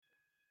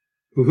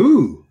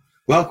Woohoo!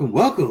 Welcome,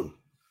 welcome.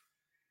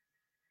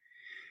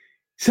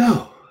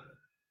 So,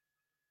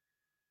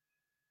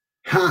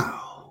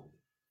 how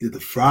did the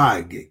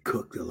frog get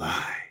cooked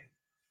alive?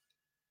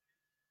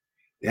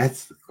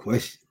 That's the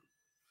question.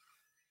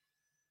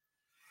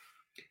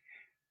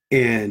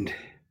 And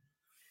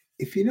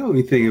if you know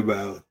anything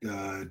about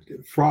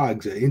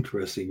frogs, are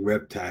interesting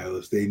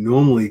reptiles. They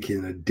normally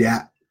can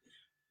adapt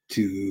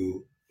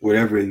to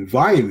whatever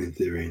environment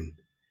they're in.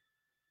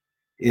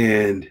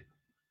 And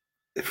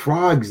the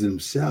frogs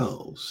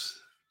themselves,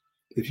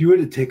 if you were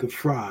to take a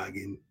frog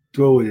and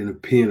throw it in a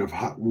pan of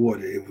hot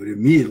water, it would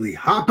immediately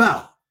hop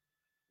out.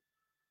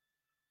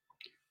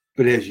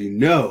 But as you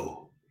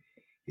know,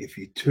 if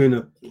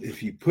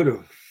you put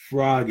a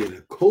frog in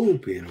a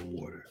cold pan of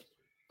water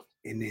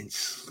and then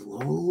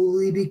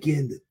slowly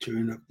begin to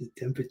turn up the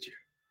temperature,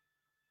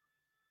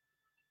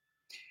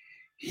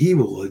 he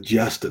will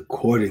adjust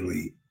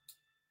accordingly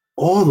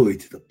all the way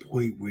to the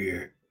point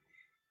where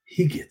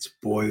he gets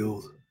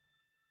boiled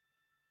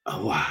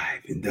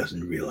alive and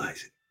doesn't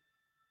realize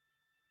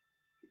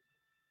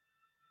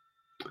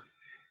it.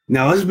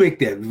 Now let's make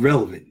that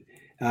relevant.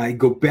 I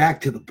go back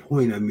to the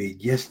point I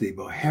made yesterday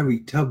about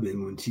Harriet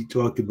Tubman when she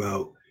talked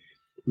about,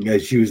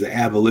 she was an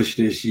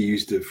abolitionist. She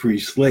used to free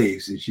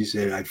slaves, and she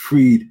said, "I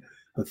freed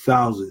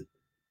 1,000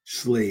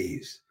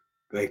 slaves,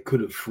 but I could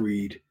have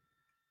freed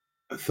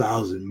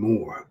 1,000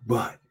 more."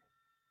 But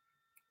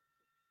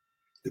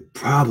the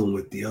problem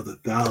with the other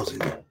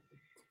 1,000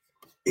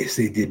 is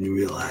they didn't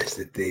realize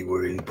that they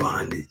were in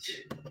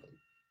bondage.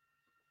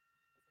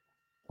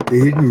 They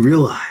didn't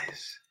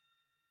realize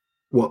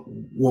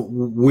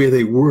where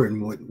they were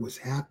and what was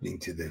happening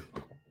to them.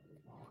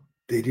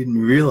 They didn't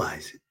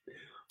realize it.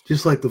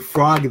 Just like the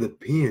frog in the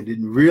pan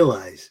didn't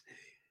realize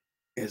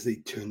as they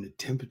turned the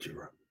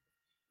temperature up.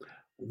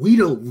 We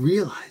don't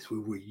realize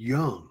when we're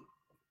young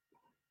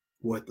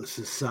what the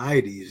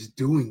society is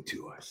doing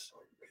to us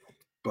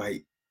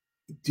by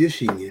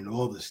dishing in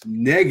all this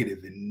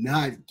negative and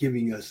not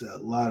giving us a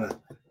lot of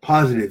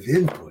positive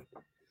input,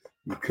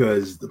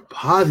 because the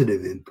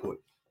positive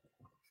input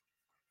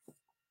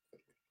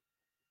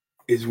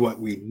is what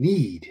we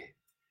need.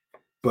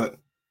 But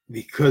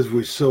because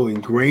we're so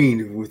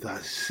ingrained with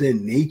our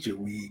sin nature,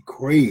 we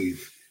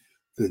crave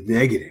the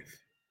negative,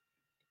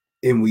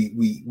 and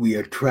we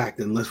attract,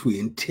 unless we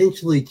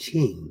intentionally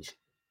change,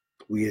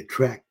 we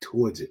attract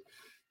towards it.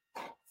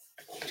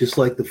 Just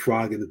like the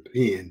frog in the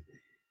pan,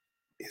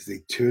 as they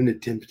turn the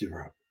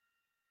temperature up,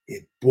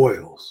 it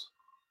boils.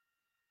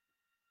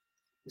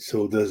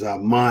 So does our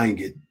mind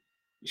get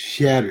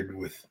shattered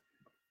with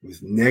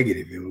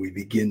negative, and we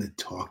begin to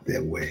talk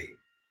that way.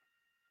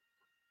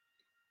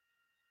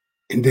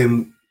 And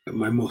then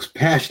my most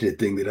passionate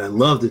thing that I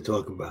love to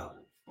talk about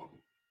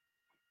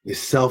is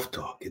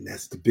self-talk. And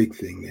that's the big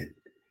thing that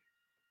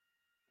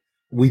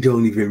we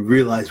don't even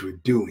realize we're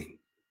doing.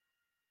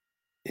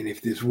 And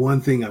if there's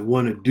one thing I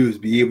want to do is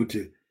be able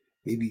to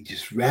maybe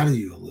just rattle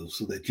you a little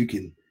so that you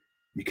can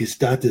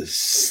start to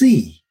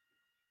see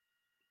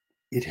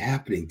it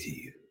happening to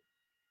you.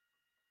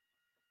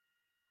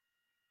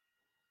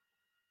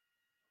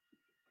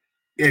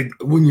 And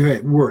when you're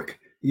at work,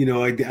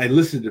 I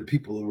listen to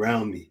people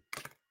around me,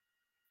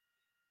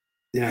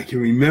 and I can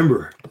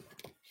remember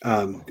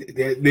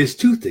there's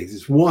two things.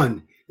 It's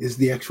one is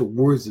the actual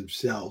words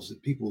themselves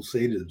that people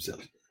say to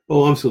themselves.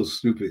 "Oh, I'm so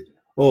stupid.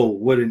 Oh,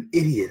 what an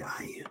idiot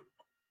I am."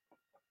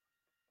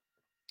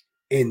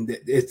 And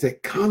it's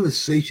that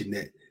conversation,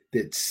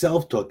 that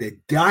self-talk,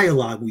 that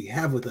dialogue we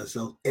have with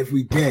ourselves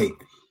every day.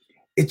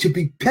 It should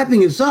be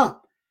pepping us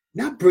up,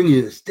 not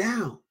bringing us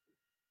down.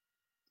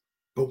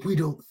 But we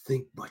don't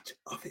think much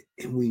of it,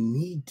 and we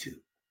need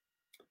to,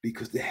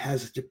 because it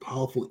has such a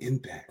powerful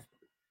impact.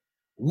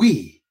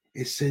 We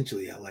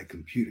essentially are like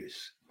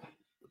computers.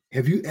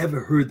 Have you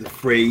ever heard the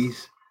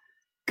phrase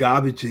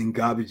garbage in,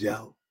 garbage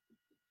out?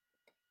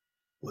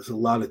 There's a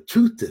lot of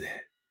truth to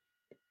that.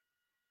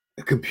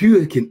 A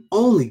computer can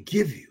only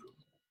give you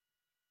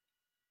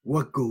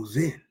what goes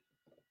in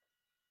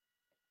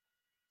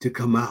to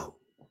come out.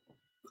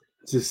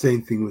 It's the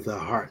same thing with our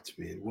hearts,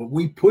 man. What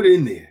we put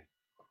in there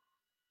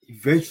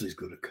eventually is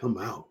going to come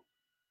out.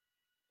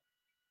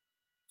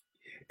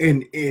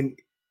 And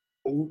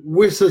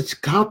we're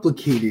such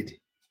complicated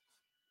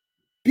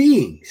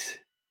beings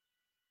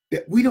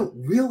that we don't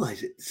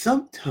realize it.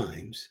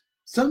 Sometimes,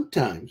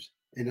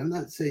 and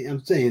I'm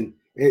saying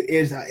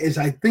as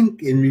I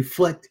think and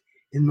reflect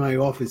in my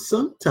office,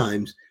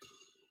 sometimes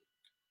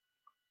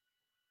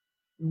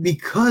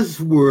because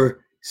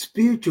we're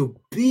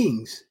spiritual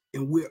beings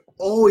and we're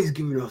always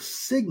giving us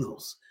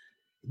signals,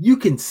 you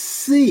can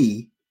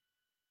see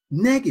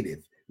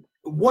negative.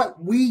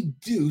 What we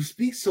do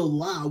speaks so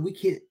loud we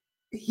can't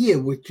hear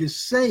what you're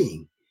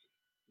saying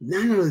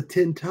 9 out of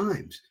 10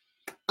 times.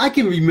 I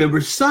can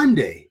remember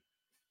Sunday.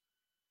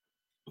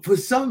 For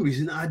some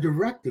reason, our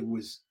director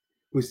was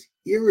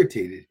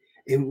irritated,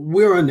 and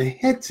we're on the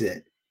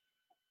headset,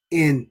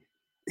 and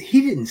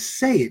he didn't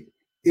say it.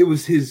 It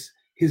was his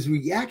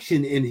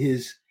reaction and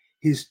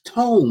his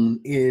tone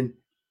and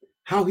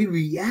how he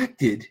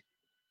reacted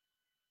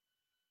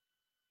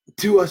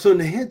to us on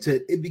the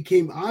headset, it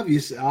became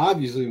obvious.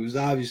 Obviously, it was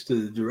obvious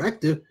to the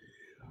director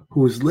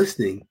who was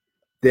listening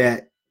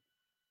that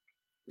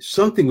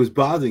something was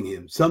bothering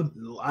him.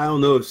 I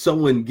don't know if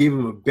someone gave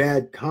him a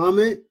bad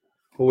comment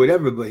or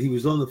whatever, but he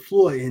was on the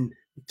floor, and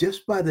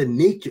just by the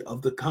nature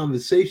of the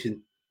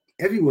conversation,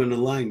 everyone in the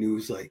line knew it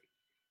was like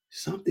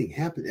something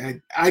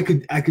happened. I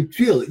could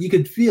feel it. You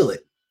could feel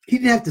it. He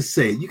didn't have to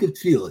say it. You could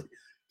feel it.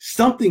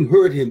 Something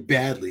hurt him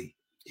badly.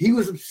 He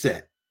was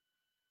upset,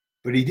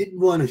 but he didn't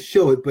want to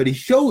show it, but he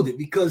showed it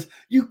because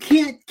you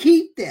can't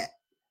keep that.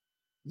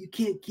 You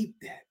can't keep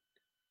that.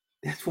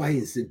 That's why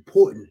it's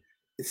important.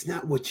 It's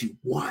not what you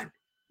want.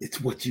 It's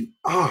what you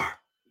are.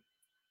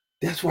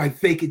 That's why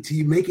fake it till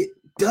you make it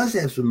does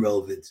have some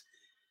relevance.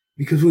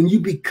 Because when you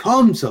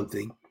become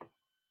something,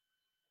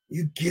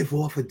 you give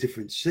off a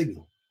different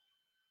signal.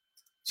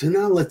 So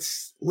now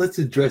let's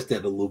address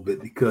that a little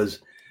bit,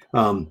 because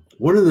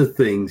one of the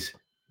things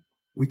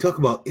we talk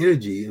about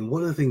energy, and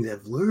one of the things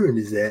I've learned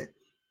is that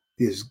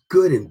there's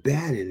good and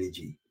bad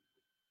energy,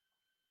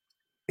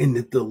 and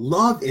that the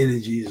love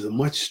energy is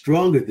much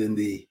stronger than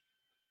the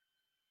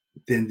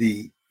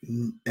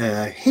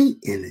hate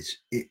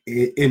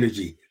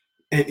energy.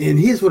 And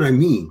here's what I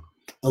mean.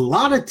 A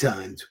lot of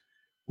times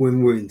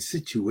when we're in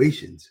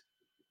situations,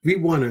 we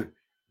want to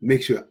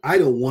make sure I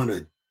don't want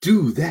to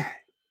do that.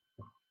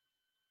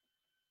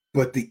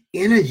 But the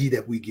energy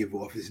that we give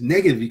off is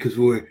negative because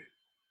we're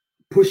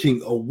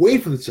pushing away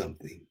from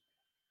something.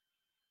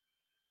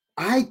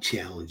 I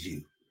challenge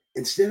you,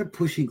 instead of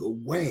pushing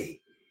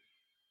away,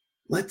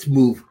 let's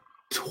move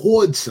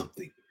towards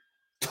something.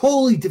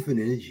 Totally different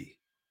energy.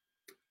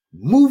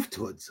 Move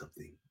towards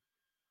something.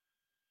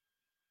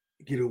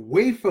 Get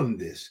away from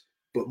this,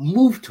 but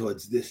move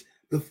towards this.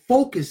 The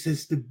focus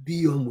is to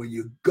be on where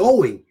you're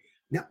going,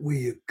 not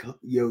where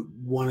you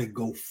want to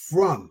go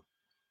from,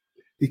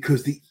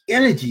 because the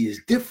energy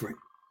is different.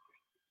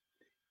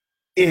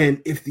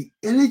 And if the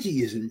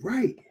energy isn't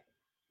right,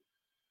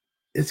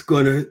 it's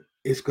gonna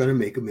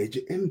make a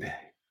major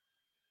impact.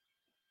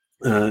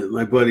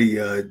 My buddy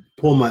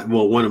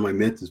one of my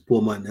mentors,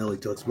 Paul Martinelli,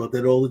 talks about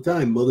that all the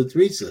time. Mother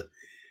Teresa,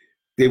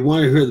 they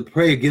wanted her to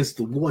pray against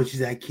the war, and she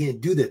said, "I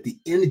can't do that. The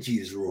energy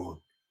is wrong.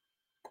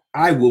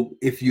 I will,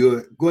 if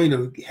you're going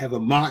to have a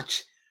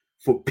march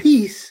for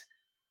peace,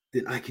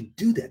 then I can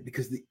do that,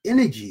 because the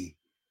energy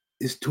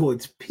is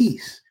towards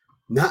peace,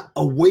 not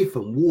away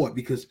from war.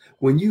 Because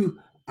when you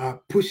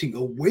are pushing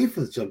away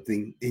from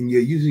something and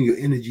you're using your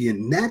energy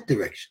in that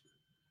direction,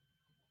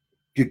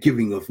 you're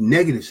giving off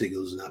negative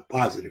signals, not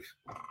positive.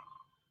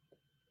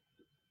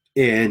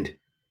 And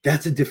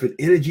that's a different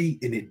energy,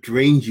 and it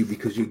drains you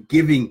because you're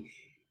giving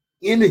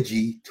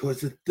energy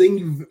towards the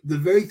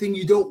very thing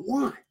you don't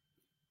want.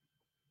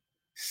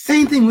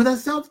 Same thing with our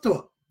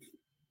self-talk.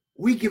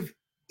 We give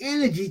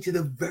energy to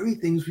the very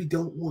things we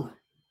don't want.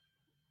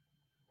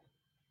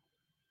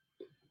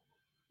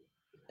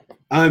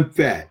 I'm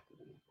fat.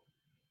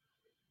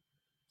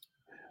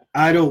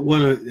 I don't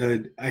want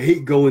to, I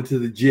hate going to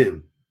the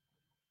gym,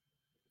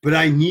 but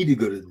I need to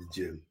go to the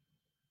gym.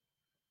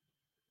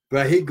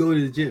 But I hate going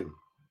to the gym.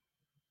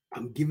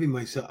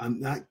 I'm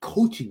not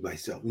coaching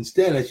myself.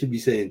 Instead, I should be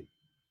saying,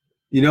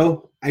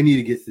 I need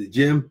to get to the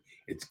gym.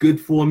 It's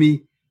good for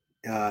me.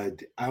 I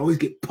always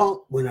get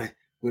pumped when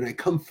I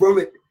come from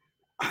it.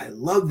 I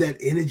love that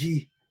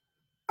energy.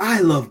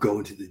 I love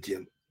going to the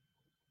gym.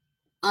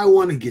 I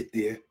want to get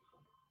there.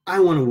 I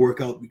want to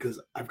work out because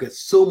I've got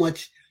so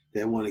much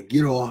that I want to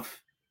get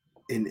off.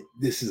 And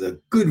this is a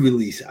good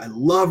release. I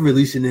love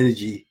releasing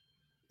energy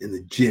in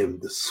the gym,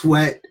 the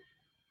sweat,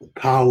 the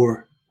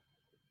power.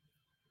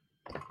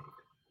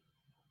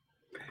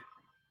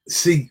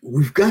 See,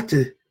 we've got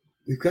to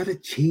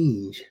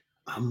change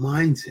our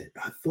mindset,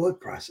 our thought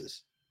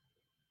process.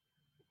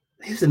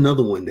 Here's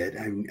another one that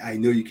I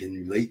know you can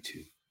relate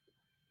to.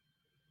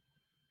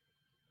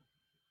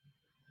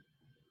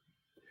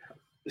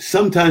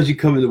 Sometimes you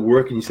come into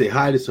work and you say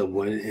hi to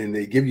someone and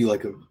they give you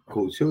like a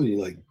cold shoulder.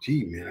 You're like,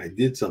 gee, man, I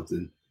did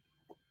something.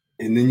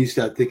 And then you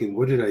start thinking,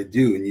 what did I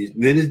do?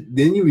 And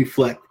then you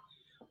reflect,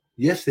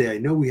 yesterday, I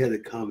know we had a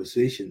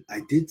conversation.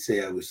 I did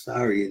say I was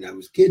sorry and I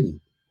was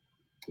kidding.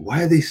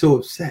 Why are they so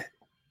upset?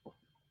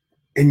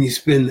 And you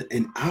spend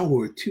an hour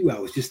or 2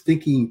 hours just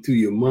thinking through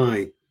your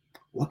mind,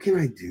 what can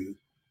I do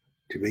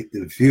to make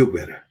them feel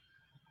better?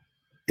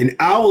 An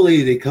hour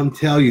later, they come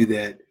tell you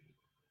that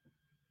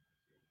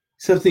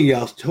something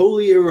else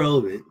totally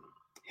irrelevant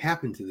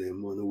happened to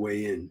them on the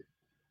way in.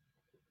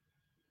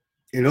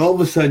 And all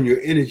of a sudden,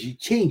 your energy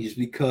changes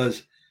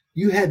because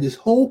you had this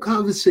whole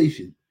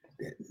conversation,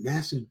 that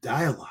massive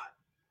dialogue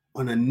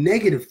on a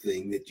negative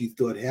thing that you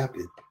thought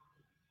happened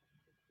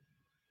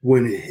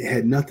when it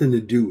had nothing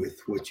to do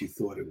with what you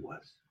thought it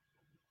was.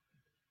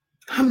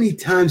 How many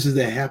times has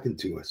that happened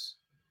to us?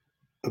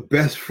 A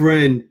best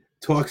friend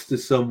talks to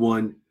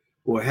someone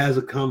or has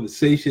a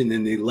conversation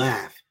and they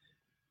laugh.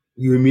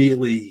 You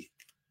immediately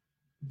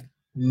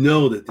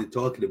know that they're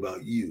talking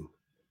about you.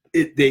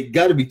 They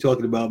got to be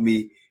talking about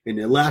me, and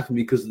they're laughing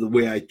because of the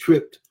way I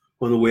tripped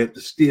on the way up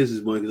the stairs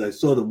this morning because I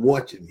saw them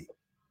watching me.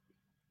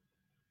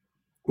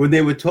 when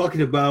they were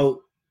talking about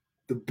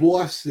the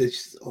boss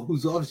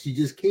whose office she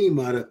just came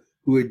out of,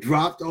 who had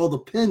dropped all the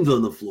pens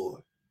on the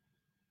floor.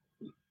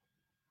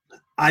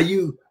 Are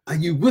you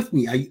with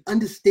me? Are you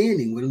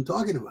understanding what I'm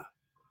talking about?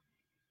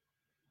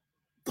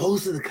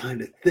 Those are the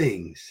kind of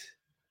things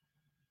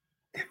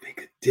that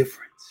make a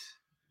difference.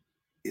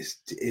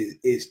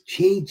 Is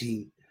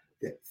changing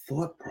that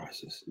thought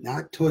process,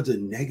 not towards a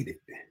negative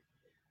bent,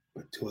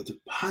 but towards a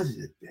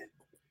positive bent.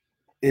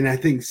 And I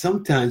think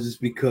sometimes it's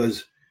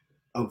because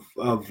of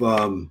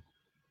the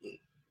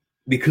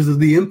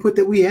input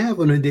that we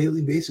have on a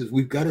daily basis.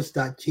 We've got to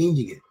start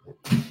changing it.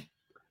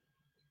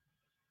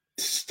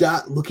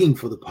 Start looking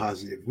for the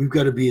positive. We've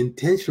got to be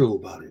intentional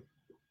about it,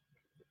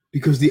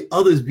 because the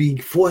other's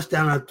being forced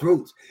down our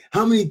throats.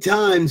 How many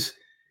times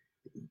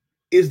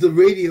is the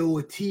radio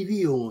or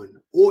TV on,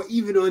 or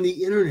even on the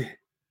internet?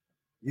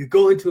 You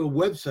go into a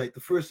website, the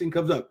first thing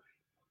comes up,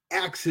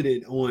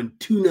 accident on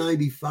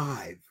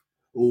 295,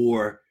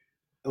 or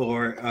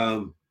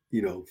 5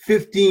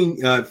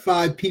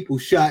 people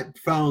shot,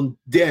 found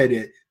dead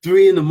at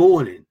 3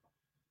 a.m,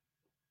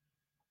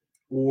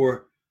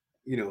 or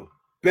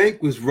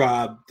bank was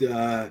robbed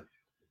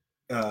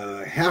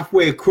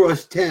halfway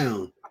across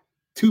town,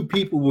 2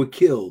 people were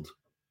killed,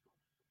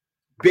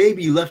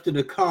 baby left in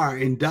a car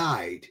and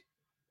died.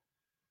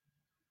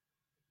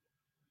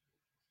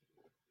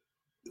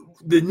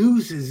 The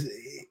news is,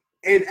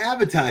 and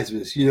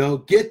advertisements,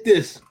 get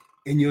this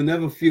and you'll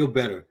never feel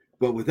better.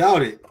 But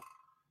without it,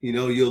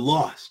 you're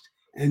lost.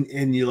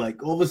 And you're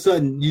like, all of a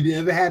sudden, you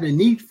never had a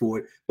need for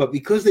it. But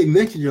because they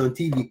mentioned it on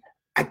TV,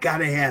 I got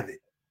to have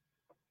it.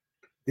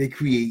 They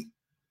create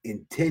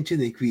intention.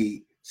 They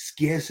create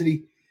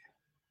scarcity.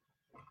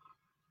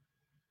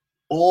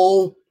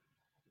 All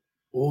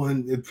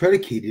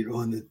predicated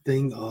on the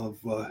thing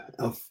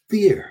of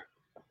fear.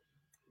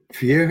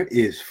 Fear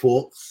is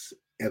false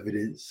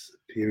evidence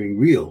appearing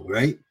real,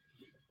 right?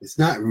 It's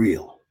not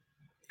real.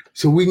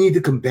 So we need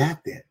to combat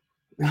that.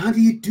 Now, how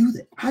do you do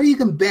that? How do you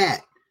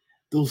combat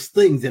those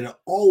things that are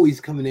always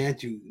coming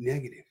at you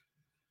negative?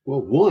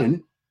 Well,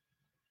 one,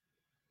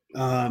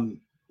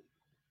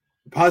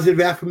 positive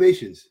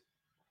affirmations.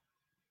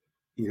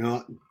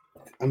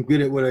 I'm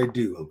good at what I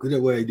do. I'm good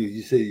at what I do.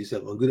 You say to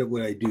yourself, I'm good at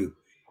what I do.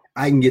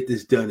 I can get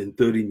this done in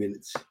 30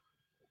 minutes.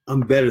 I'm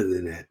better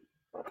than that.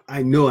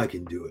 I know I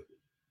can do it.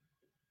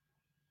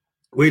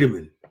 Wait a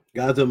minute.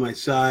 God's on my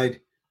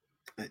side.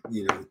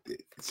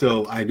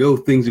 So I know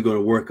things are going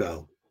to work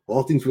out.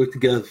 All things work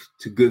together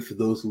to good for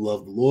those who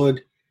love the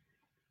Lord.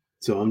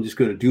 So I'm just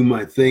going to do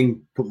my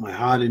thing, put my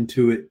heart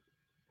into it.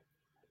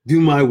 Do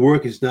my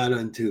work is not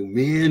unto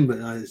man, but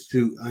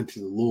unto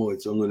the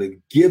Lord. So I'm going to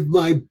give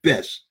my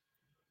best.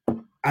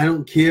 I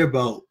don't care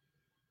about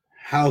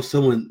how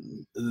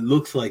someone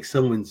looks like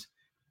someone's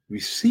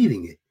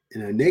receiving it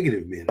in a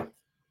negative manner,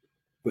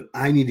 but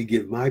I need to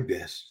give my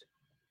best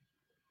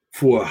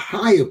for a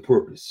higher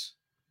purpose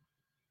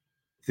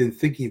than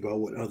thinking about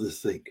what others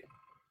think.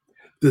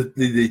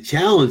 The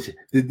challenge,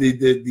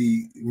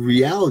 the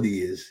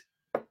reality is,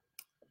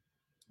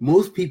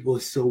 most people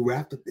are so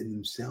wrapped up in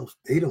themselves,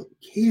 they don't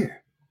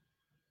care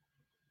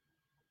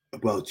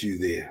about you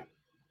there.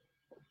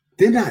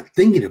 They're not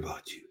thinking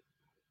about you.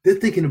 They're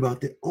thinking about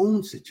their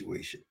own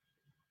situation.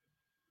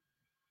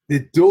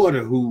 The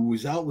daughter who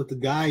was out with the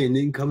guy and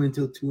didn't come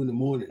until 2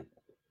 a.m.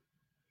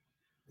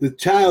 The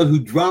child who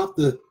dropped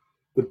the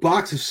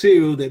box of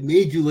cereal that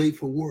made you late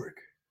for work.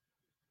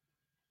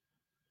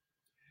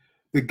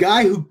 The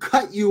guy who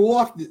cut you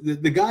off,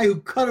 the guy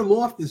who cut him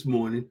off this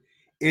morning,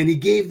 and he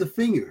gave the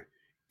finger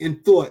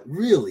and thought,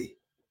 really?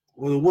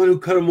 Or the one who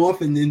cut him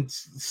off and then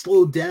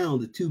slowed down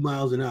to 2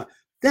 miles an hour.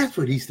 That's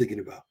what he's thinking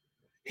about.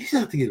 He's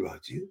not thinking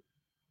about you.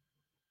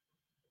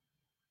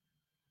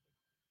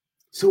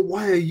 So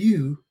why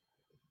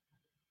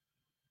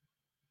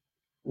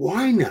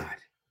not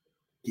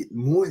get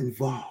more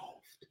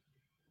involved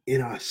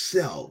in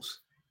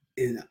ourselves,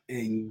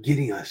 in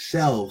getting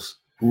ourselves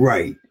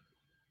right,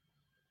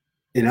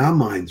 in our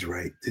minds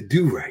right, to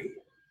do right,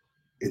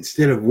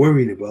 instead of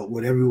worrying about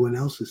what everyone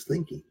else is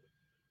thinking?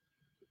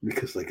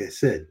 Because like I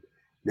said,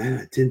 9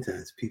 out of 10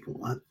 times people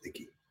aren't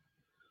thinking.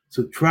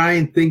 So try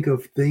and think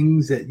of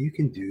things that you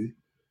can do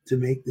to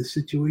make the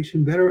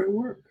situation better at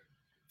work.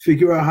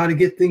 Figure out how to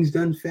get things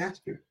done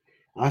faster.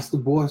 Ask the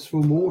boss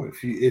for more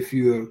if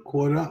you're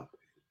caught up,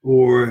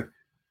 or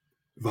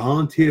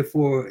volunteer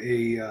for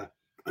a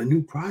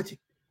new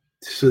project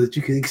so that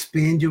you can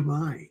expand your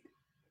mind.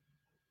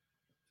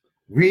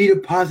 Read a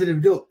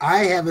positive note.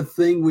 I have a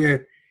thing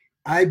where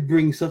I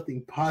bring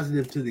something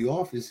positive to the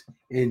office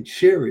and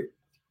share it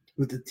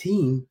with the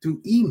team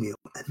through email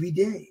every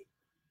day.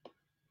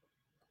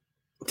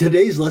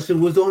 Today's lesson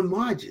was on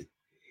margin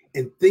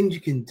and things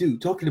you can do,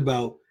 talking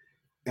about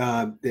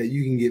that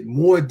you can get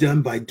more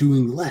done by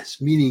doing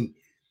less, meaning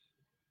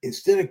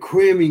instead of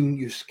cramming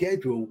your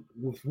schedule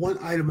with one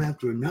item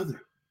after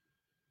another,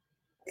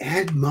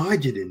 add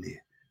margin in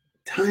there,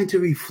 time to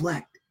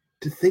reflect,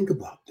 to think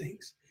about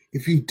things.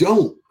 If you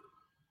don't,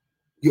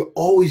 you're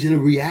always in a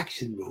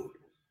reaction mode.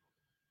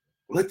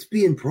 let's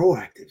be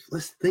proactive.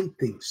 Let's think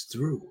things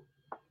through.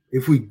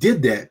 If we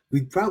did that,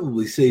 we'd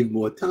probably save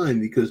more time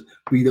because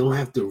we don't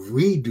have to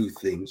redo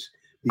things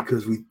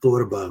because we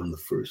thought about them the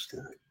first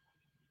time.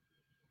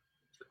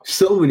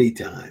 So many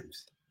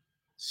times,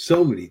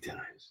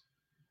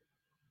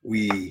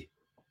 we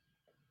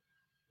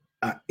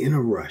are in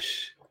a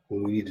rush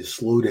when we need to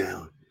slow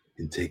down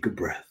and take a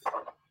breath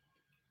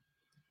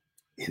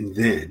and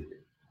then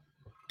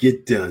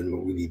get done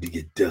what we need to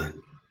get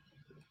done.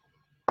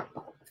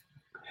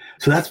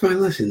 So that's my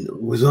lesson,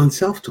 was on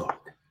self-talk.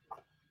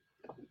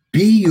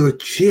 Be your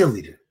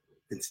cheerleader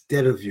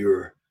instead of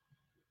your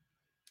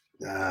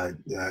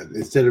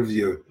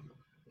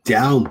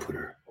down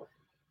putter.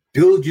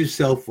 Build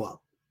yourself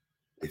up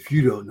if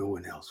you don't, no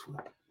one else will.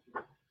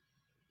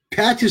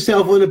 Pat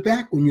yourself on the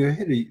back when you're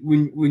ahead of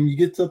when you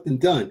get something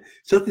done,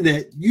 something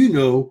that you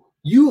know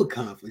you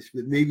accomplished,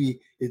 but maybe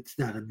it's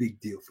not a big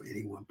deal for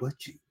anyone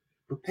but you.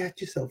 But pat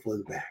yourself on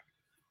the back.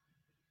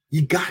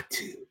 You got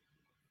to.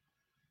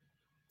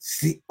 It's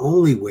the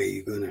only way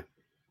you're gonna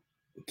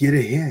get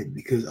ahead,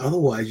 because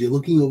otherwise you're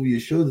looking over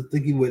your shoulder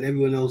thinking what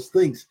everyone else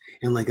thinks.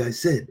 And like I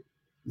said,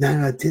 9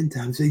 out of 10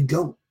 times they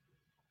don't.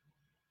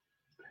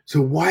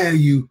 So why are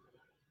you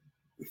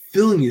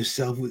filling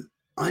yourself with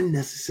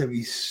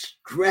unnecessary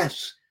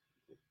stress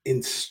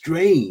and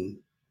strain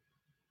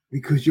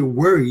because you're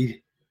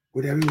worried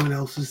what everyone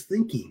else is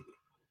thinking?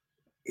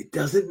 It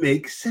doesn't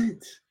make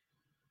sense.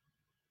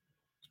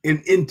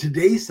 And in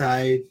today's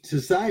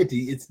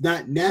society, it's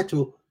not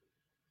natural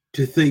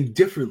to think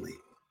differently.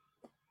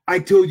 I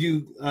told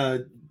you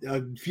a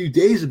few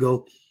days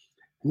ago,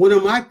 one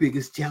of my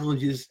biggest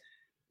challenges,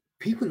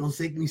 people don't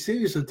take me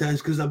serious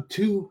sometimes because I'm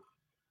too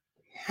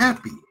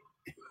happy.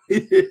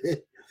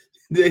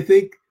 They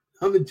think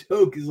I'm a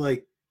joke. It's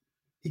like,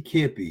 he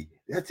can't be.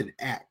 That's an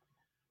act.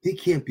 He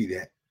can't be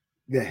that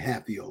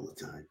happy all the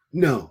time.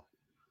 No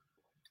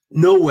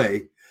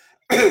way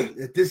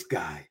that this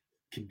guy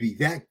can be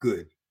that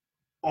good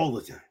all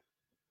the time.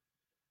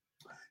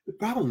 The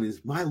problem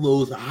is my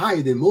lows are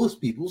higher than most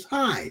people's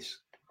highs.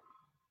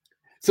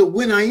 So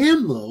when I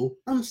am low,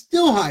 I'm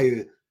still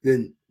higher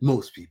than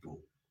most people.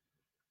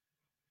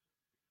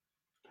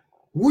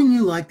 Wouldn't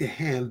you like to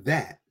have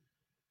that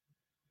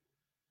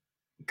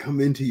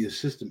come into your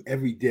system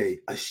every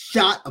day? A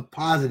shot of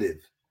positive.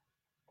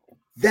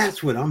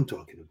 That's what I'm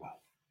talking about.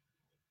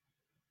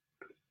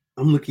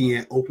 I'm looking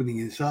at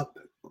opening this up.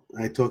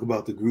 I talk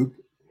about the group,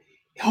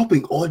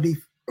 helping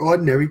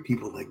ordinary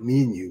people like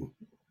me and you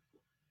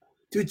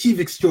to achieve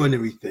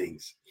extraordinary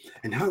things.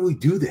 And how do we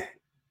do that?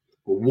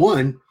 Well,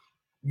 one,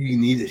 you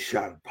need a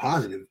shot of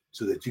positive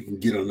so that you can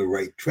get on the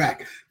right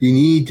track. You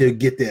need to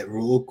get that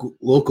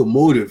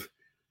locomotive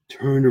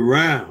turned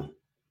around.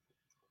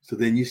 So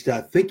then you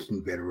start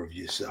thinking better of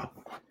yourself.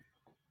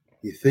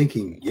 You're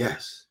thinking,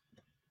 yes,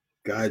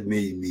 God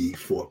made me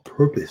for a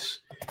purpose,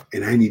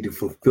 and I need to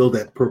fulfill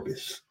that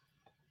purpose.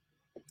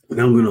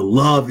 And I'm going to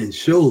love and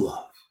show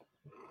love.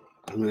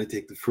 I'm going to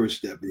take the first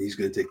step, and he's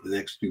going to take the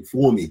next two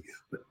for me.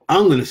 But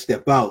I'm going to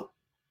step out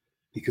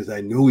because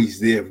I know he's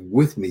there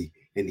with me,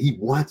 and he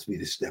wants me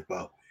to step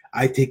out.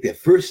 I take that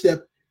first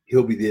step,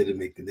 he'll be there to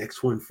make the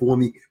next one for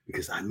me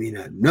because I may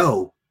not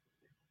know.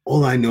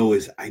 All I know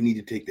is I need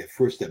to take that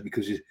first step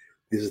because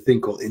there's a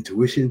thing called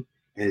intuition,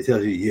 and it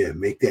tells you, yeah,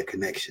 make that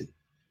connection.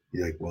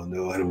 You're like, well,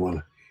 no, I don't want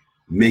to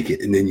make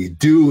it. And then you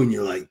do, and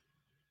you're like,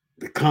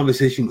 the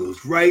conversation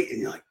goes right, and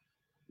you're like,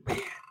 man,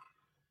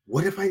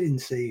 what if I didn't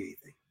say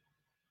anything?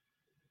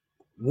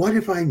 What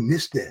if I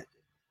missed that?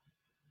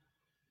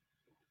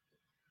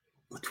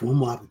 It's one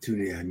more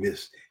opportunity I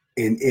missed.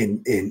 And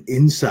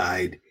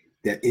inside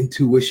that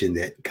intuition,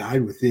 that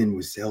God within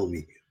was telling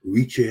me,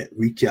 reach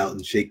out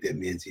and shake that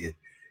man's hand.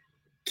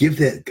 Give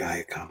that guy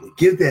a compliment.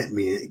 Give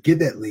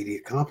that lady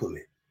a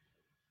compliment.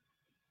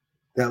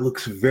 That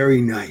looks very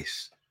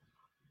nice.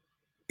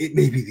 It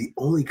may be the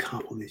only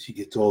compliment she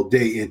gets all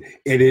day, and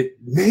it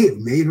may have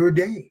made her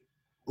day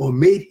or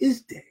made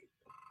his day.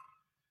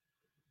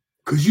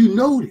 Because you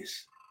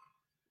notice.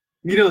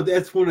 You know,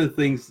 that's one of the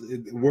things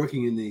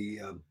working in the,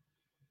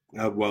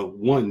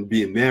 one,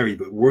 being married,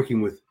 but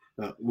working with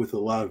a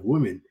lot of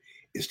women,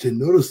 is to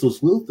notice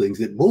those little things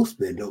that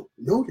most men don't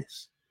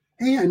notice.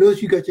 Hey, I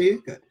noticed you got your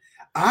hair cut.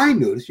 I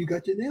noticed you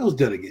got your nails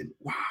done again.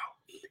 Wow,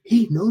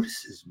 he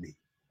notices me.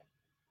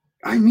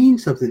 I mean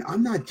something.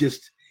 I'm not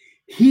just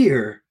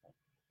here.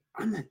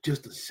 I'm not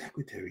just a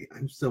secretary.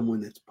 I'm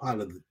someone that's part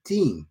of the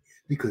team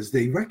because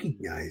they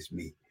recognize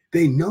me.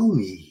 They know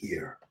me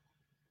here.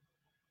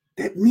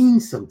 That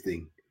means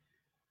something.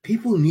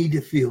 People need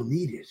to feel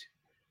needed.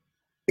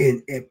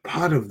 And as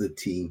part of the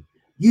team,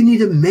 you need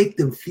to make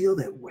them feel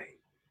that way.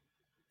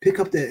 Pick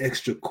up that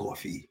extra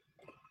coffee.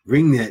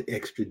 Bring that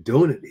extra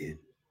donut in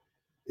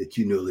that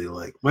you know they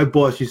like. My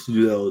boss used to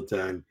do that all the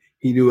time.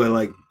 He knew I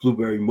liked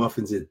blueberry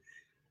muffins, and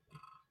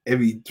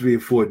every 3 or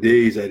 4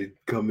 days I'd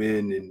come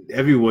in, and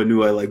everyone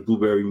knew I liked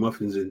blueberry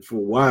muffins. And for a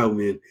while,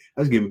 man,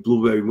 I was getting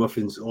blueberry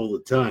muffins all the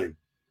time.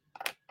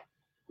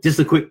 Just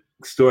a quick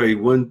story.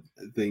 One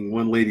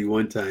lady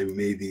one time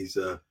made these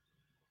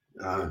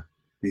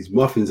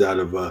muffins out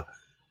of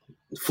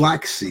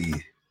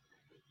flaxseed,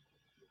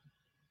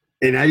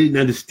 and I didn't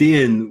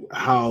understand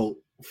how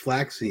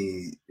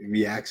flaxseed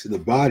reacts in the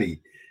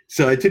body.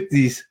 So I took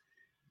these.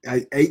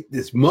 I ate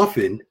this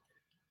muffin,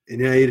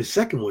 and then I ate a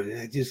second one, and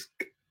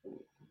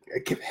I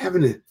kept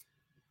having to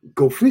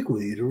go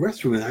frequently to the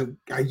restroom, and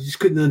I just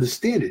couldn't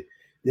understand it.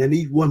 And I'd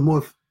eat one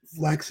more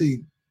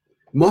flaxseed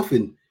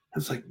muffin. I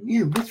was like,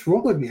 man, what's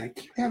wrong with me? I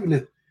keep having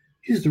to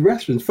use the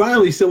restroom.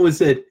 Finally, someone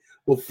said,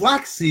 well,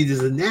 flaxseed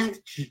is a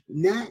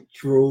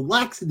natural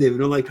laxative.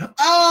 And I'm like,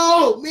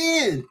 oh,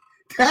 man,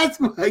 that's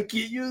why I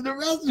can't use the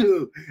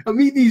restroom.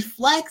 I'm eating these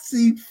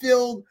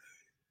flaxseed-filled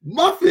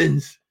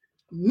muffins.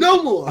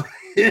 No more.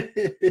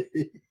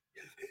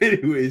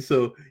 Anyway,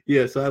 so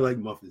I like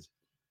muffins.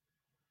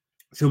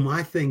 So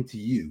my thing to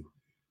you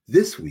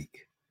this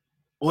week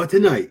or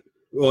tonight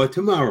or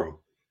tomorrow,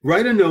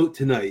 write a note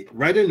tonight.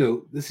 Write a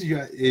note. This is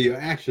your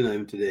action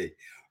item today.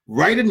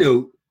 Write a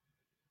note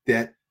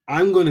that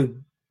I'm going to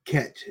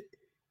catch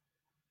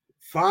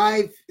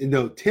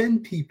 10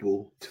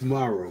 people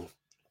tomorrow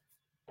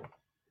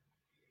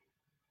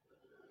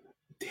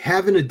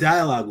having a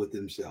dialogue with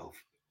themselves,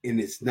 and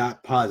it's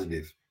not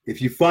positive.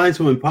 If you find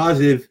someone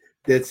positive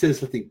that says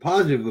something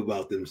positive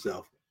about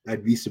themselves,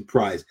 I'd be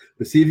surprised.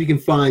 But see if you can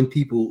find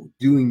people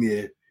doing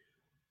their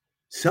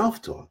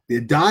self-talk,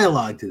 their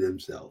dialogue to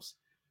themselves,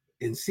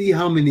 and see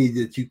how many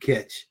that you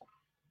catch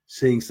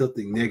saying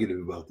something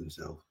negative about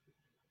themselves.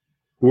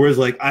 Whereas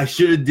like, I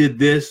should have did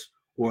this,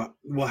 or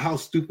well, how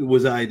stupid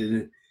was I?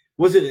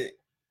 Wasn't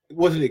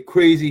it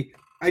crazy?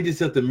 I did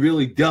something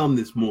really dumb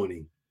this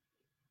morning.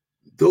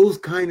 Those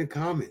kind of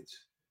comments.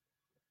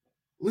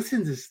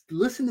 Listen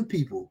to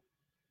people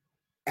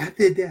at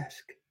their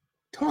desk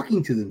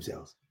talking to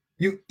themselves.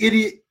 You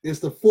idiot. It's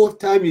the 4th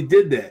time you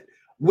did that.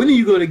 When are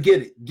you going to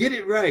get it? Get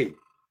it right.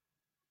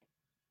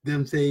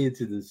 Them saying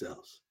to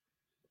themselves.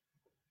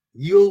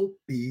 You'll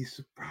be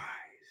surprised.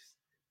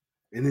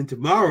 And then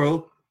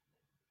tomorrow,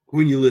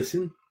 when you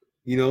listen,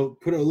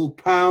 put a little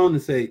pound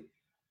and say,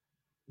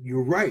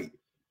 you're right.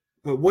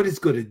 But what it's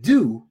going to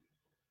do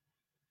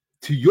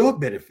to your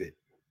benefit,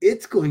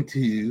 it's going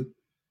to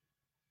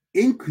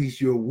increase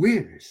your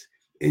awareness.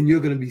 And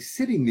you're going to be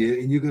sitting there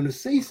and you're going to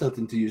say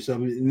something to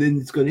yourself, and then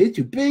it's going to hit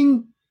you.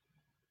 Bing.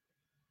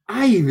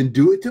 I even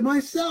do it to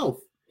myself.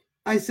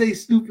 I say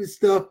stupid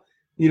stuff.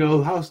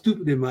 How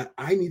stupid am I?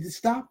 I need to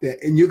stop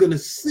that. And you're going to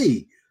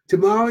see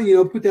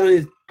tomorrow, put down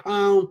his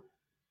pound,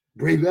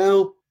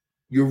 Bravel.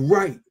 You're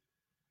right.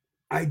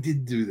 I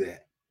did do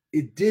that.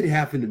 It did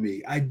happen to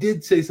me. I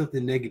did say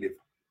something negative.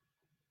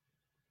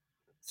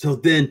 So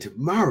then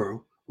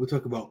tomorrow we'll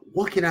talk about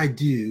what can I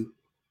do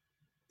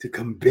to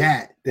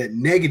combat that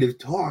negative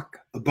talk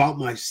about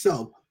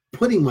myself,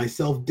 putting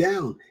myself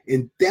down.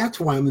 And that's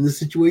why I'm in the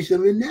situation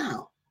I'm in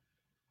now.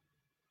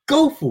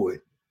 Go for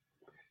it.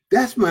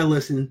 That's my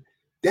lesson.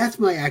 That's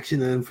my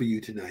action item for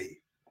you tonight.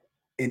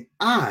 And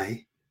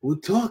I will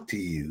talk to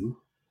you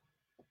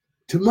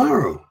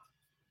tomorrow.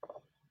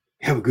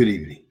 Have a good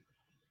evening.